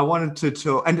 I wanted to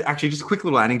talk, and actually just a quick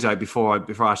little anecdote before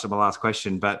I ask my last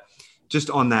question, but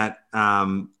just on that,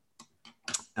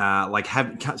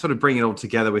 sort of bring it all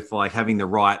together with like having the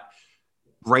right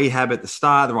rehab at the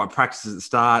start, the right practices at the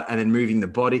start, and then moving the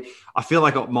body. I feel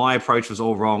like my approach was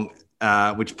all wrong,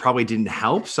 which probably didn't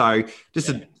help. So just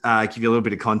to give you a little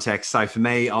bit of context. So for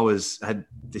me, I had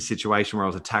this situation where I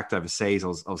was attacked overseas. I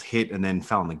was hit and then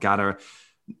fell in the gutter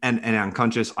and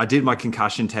unconscious. I did my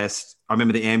concussion test. I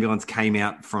remember the ambulance came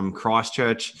out from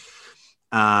Christchurch.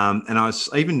 And I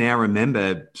even now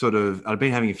remember I'd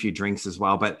been having a few drinks as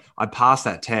well, but I passed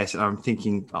that test and I'm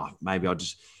thinking, maybe I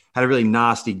just had a really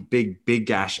nasty, big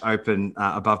gash open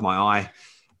above my eye.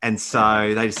 And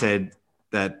so they just said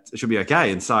that it should be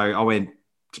okay. And so I went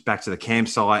back to the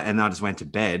campsite and I just went to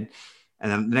bed.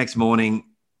 And then the next morning,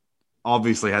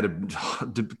 obviously had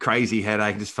a crazy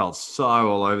headache, just felt so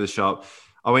all over the shop.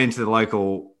 I went into the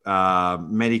local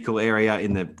medical area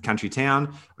in the country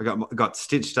town. I got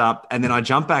stitched up, and then I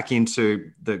jumped back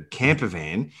into the camper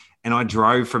van and I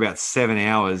drove for about 7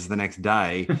 hours the next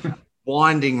day,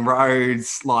 winding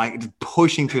roads, like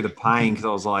pushing through the pain because I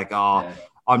was like,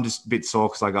 I'm just a bit sore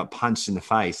because I got punched in the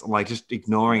face. I'm like just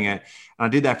ignoring it. And I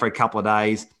did that for a couple of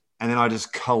days. and then I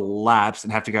just collapsed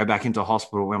and had to go back into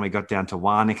hospital when we got down to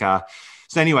Wanaka.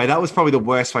 So anyway, that was probably the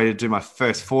worst way to do my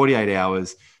first 48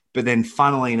 hours. But then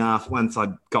funnily enough, once I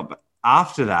got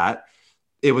after that,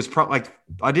 it was like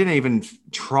I didn't even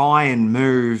try and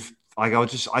move. Like I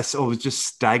was just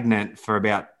stagnant for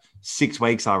about 6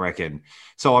 weeks, I reckon.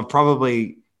 So I've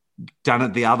probably done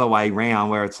it the other way round,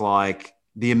 where it's like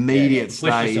the immediate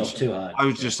stage. Too hard. I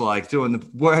was just like doing the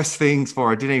worst things for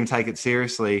it. I didn't even take it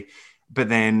seriously. But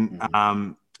then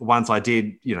once I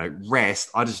did, rest,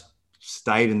 I just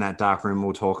stayed in that dark room we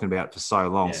were talking about for so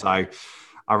long. Yeah. So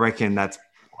I reckon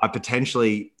I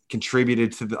potentially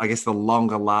contributed to the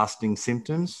longer lasting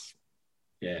symptoms.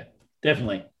 Yeah,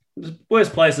 definitely. There's worse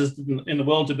places in the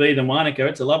world to be than Wanaka.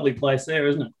 It's a lovely place there,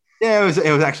 isn't it? Yeah, it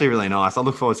was actually really nice. I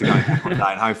look forward to going one day,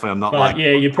 and hopefully I'm not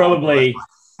you probably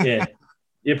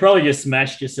just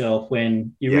smashed yourself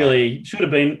when you really should have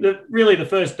been. Really, the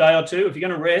first day or two, if you're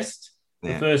going to rest,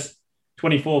 the first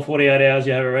 24, 48 hours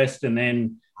you have a rest, and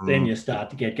then you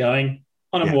start to get going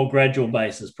on a more gradual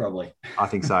basis, probably. I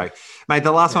think so. Mate,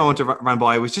 the last one I want to run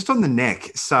by was just on the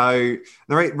neck. So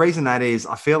the reason that is,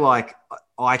 I feel like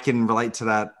I can relate to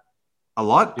that a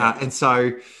lot. Yeah. And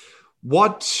so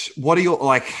what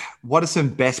are some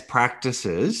best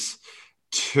practices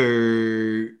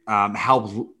to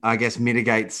help, I guess,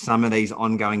 mitigate some of these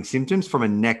ongoing symptoms from a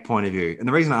neck point of view? And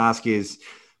the reason I ask is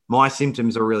my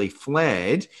symptoms are really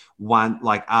flared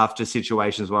after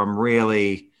situations where I'm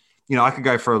really, I could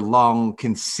go for a long,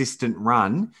 consistent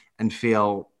run and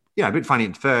feel, a bit funny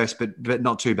at first, but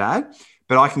not too bad.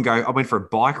 But I went for a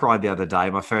bike ride the other day,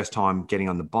 my first time getting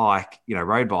on the bike,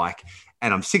 road bike,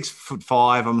 and I'm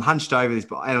 6'5", I'm hunched over this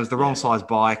bike, and it was the wrong size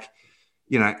bike,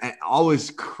 and I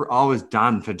was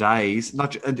done for days. I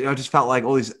just felt like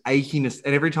all this achiness,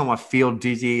 and every time I feel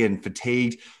dizzy and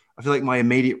fatigued, I feel like my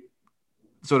immediate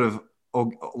sort of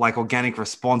organic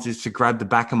response is to grab the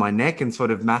back of my neck and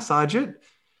sort of massage it.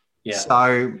 Yeah.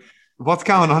 So what's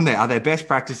going on there? Are there best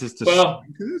practices to? Well,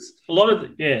 a lot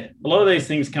of these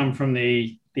things come from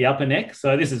the upper neck.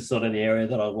 So this is sort of the area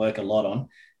that I work a lot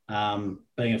on,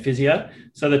 being a physio.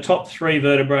 So the top 3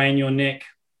 vertebrae in your neck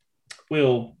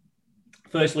will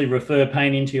firstly refer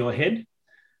pain into your head.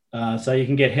 So you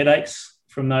can get headaches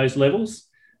from those levels.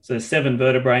 So there's 7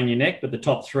 vertebrae in your neck, but the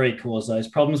top 3 cause those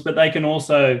problems. But they can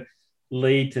also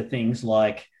lead to things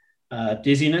like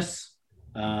dizziness.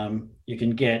 You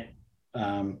can get,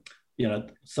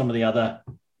 some of the other,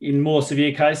 in more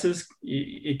severe cases,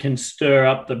 it can stir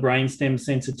up the brainstem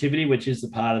sensitivity, which is the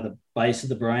part of the base of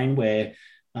the brain where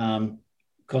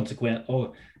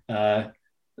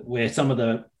where some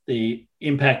of the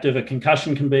impact of a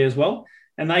concussion can be as well.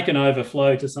 And they can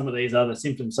overflow to some of these other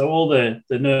symptoms. So all the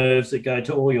nerves that go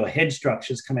to all your head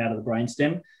structures come out of the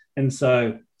brainstem. And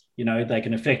so, they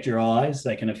can affect your eyes,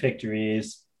 they can affect your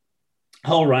ears, a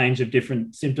whole range of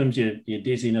different symptoms. Your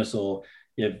dizziness or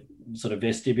your sort of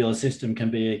vestibular system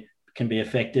can be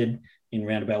affected in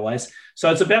roundabout ways. So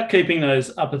it's about keeping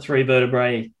those upper 3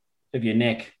 vertebrae of your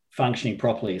neck functioning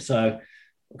properly. So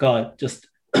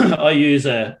I use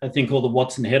a thing called the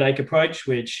Watson headache approach,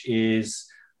 which is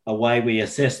a way we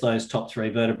assess those top 3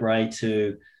 vertebrae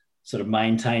to sort of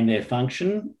maintain their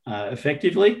function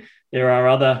effectively. There are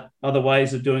other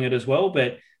ways of doing it as well,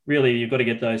 but really you've got to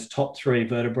get those top 3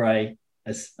 vertebrae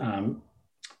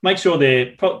make sure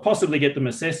possibly get them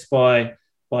assessed by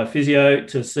physio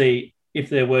to see if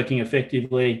they're working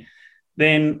effectively.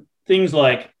 Then things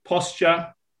like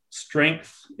posture,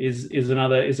 strength is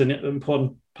an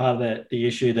important part of the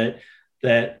issue, that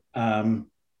the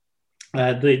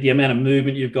amount of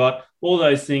movement you've got, all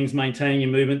those things, maintaining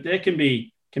your movement, there can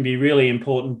be really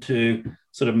important to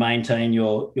sort of maintain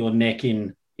your neck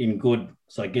in good,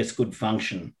 so I guess good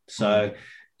function. So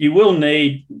you will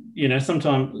need,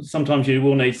 sometimes you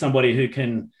will need somebody who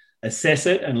can assess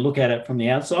it and look at it from the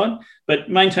outside, but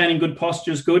maintaining good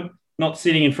posture is good, not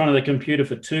sitting in front of the computer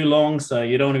for too long. So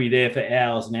you don't want to be there for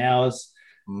hours and hours.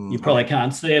 You probably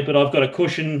can't see it, but I've got a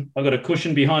cushion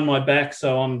behind my back.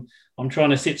 So I'm trying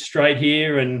to sit straight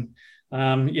here and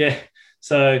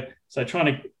So trying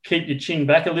to keep your chin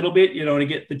back a little bit. You don't want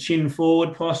to get the chin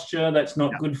forward posture. That's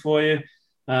not good for you.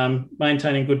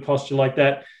 Maintaining good posture like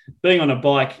that. Being on a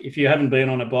bike, if you haven't been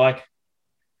on a bike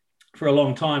for a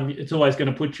long time, it's always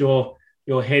going to put your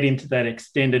head into that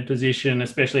extended position,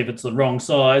 especially if it's the wrong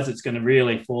size. It's going to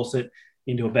really force it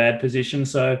into a bad position.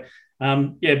 So,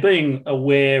 being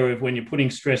aware of when you're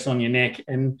putting stress on your neck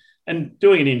and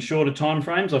doing it in shorter time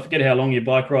frames. I forget how long your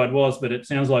bike ride was, but it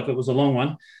sounds like it was a long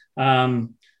one.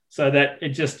 So that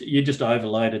you just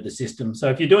overloaded the system. So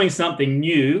if you're doing something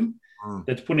new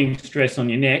that's putting stress on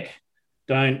your neck,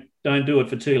 don't do it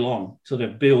for too long. Sort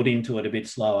of build into it a bit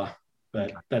slower,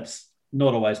 but that's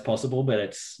not always possible. But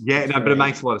it's but it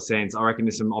makes a lot of sense. I reckon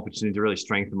there's some opportunity to really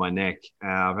strengthen my neck.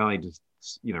 I've only just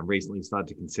recently started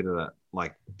to consider that,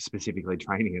 like specifically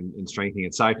training and strengthening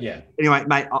it. So anyway,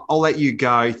 mate, I'll let you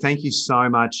go. Thank you so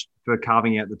much for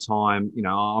carving out the time.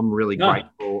 I'm really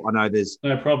grateful. I know there's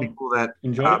no problem. People that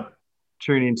enjoy it.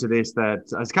 Tune into this, that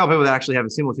there's a couple of people that actually have a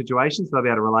similar situation, so they'll be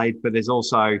able to relate. But there's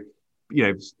also,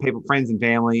 people, friends and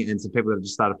family, and some people that have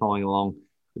just started following along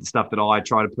with the stuff that I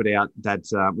try to put out that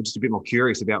we're just a bit more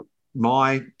curious about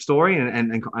my story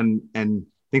and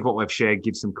think what we've shared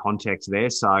gives some context there.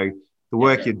 So the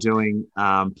work you're doing,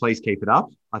 please keep it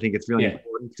up. I think it's really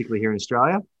important, particularly here in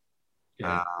Australia.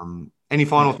 Yeah. Any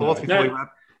final thoughts before we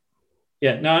wrap?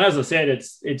 Yeah, no, and as I said,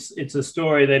 it's a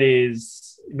story that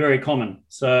is very common.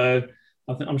 So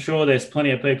I'm sure there's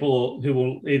plenty of people who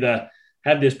will either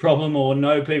have this problem or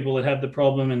know people that have the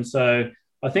problem. And so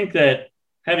I think that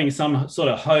having some sort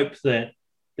of hope that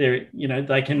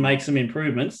they can make some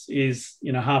improvements is,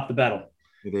 half the battle.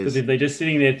 It is. Because if they're just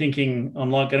sitting there thinking,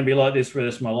 I'm not going to be like this for the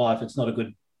rest of my life, it's not a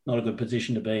good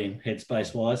position to be in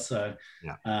headspace wise. So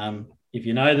if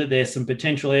you know that there's some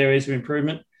potential areas of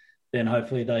improvement, then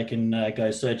hopefully they can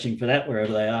go searching for that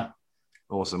wherever they are.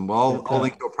 Awesome. Well, I'll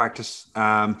link your practice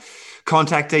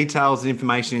contact details and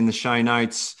information in the show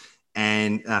notes,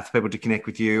 and for people to connect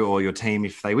with you or your team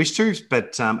if they wish to.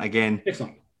 But again,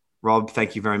 excellent, Rob,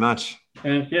 thank you very much.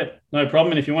 And no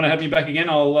problem. And if you want to have me back again,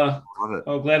 I'll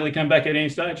gladly come back at any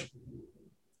stage.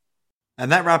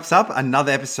 And that wraps up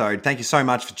another episode. Thank you so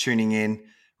much for tuning in.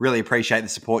 Really appreciate the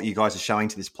support you guys are showing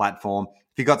to this platform.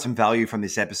 If you got some value from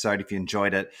this episode, if you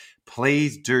enjoyed it,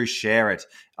 please do share it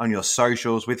on your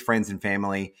socials with friends and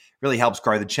family. Really helps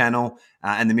grow the channel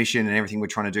and the mission and everything we're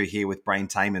trying to do here with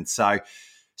Braintainment. So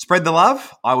spread the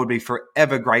love. I would be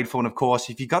forever grateful. And of course,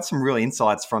 if you got some real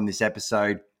insights from this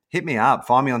episode, hit me up,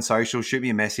 find me on social, shoot me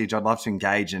a message. I'd love to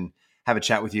engage and have a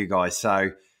chat with you guys.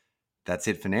 So that's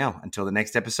it for now. Until the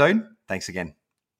next episode, thanks again.